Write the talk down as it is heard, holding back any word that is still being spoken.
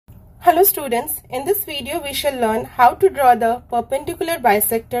Hello students, in this video we shall learn how to draw the perpendicular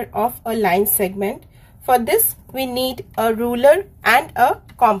bisector of a line segment. For this we need a ruler and a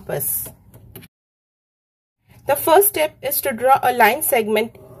compass. The first step is to draw a line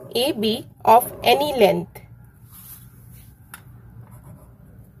segment AB of any length.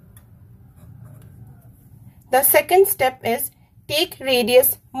 The second step is take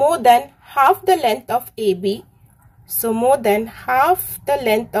radius more than half the length of AB. So more than half the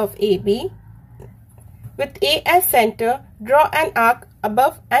length of AB. With A as center, draw an arc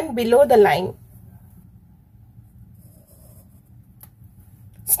above and below the line.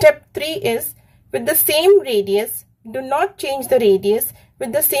 Step 3 is with the same radius, do not change the radius.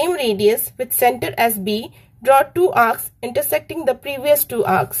 With the same radius with center as B, draw two arcs intersecting the previous two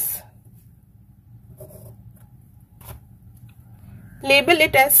arcs. Label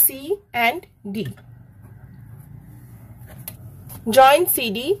it as C and D. Join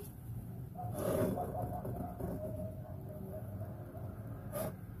CD.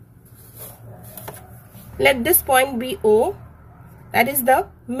 Let this point be O, that is the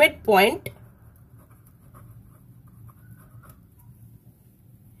midpoint.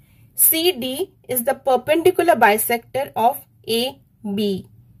 CD is the perpendicular bisector of AB.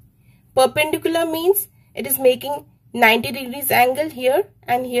 Perpendicular means it is making 90 degrees angle here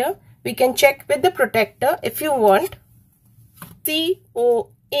and here. We can check with the protractor if you want.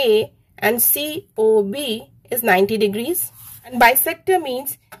 COA and COB is 90 degrees, and bisector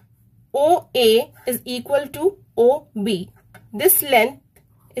means OA is equal to OB. This length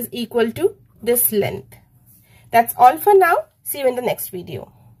is equal to this length. That's all for now. See you in the next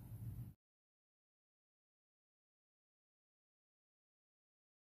video.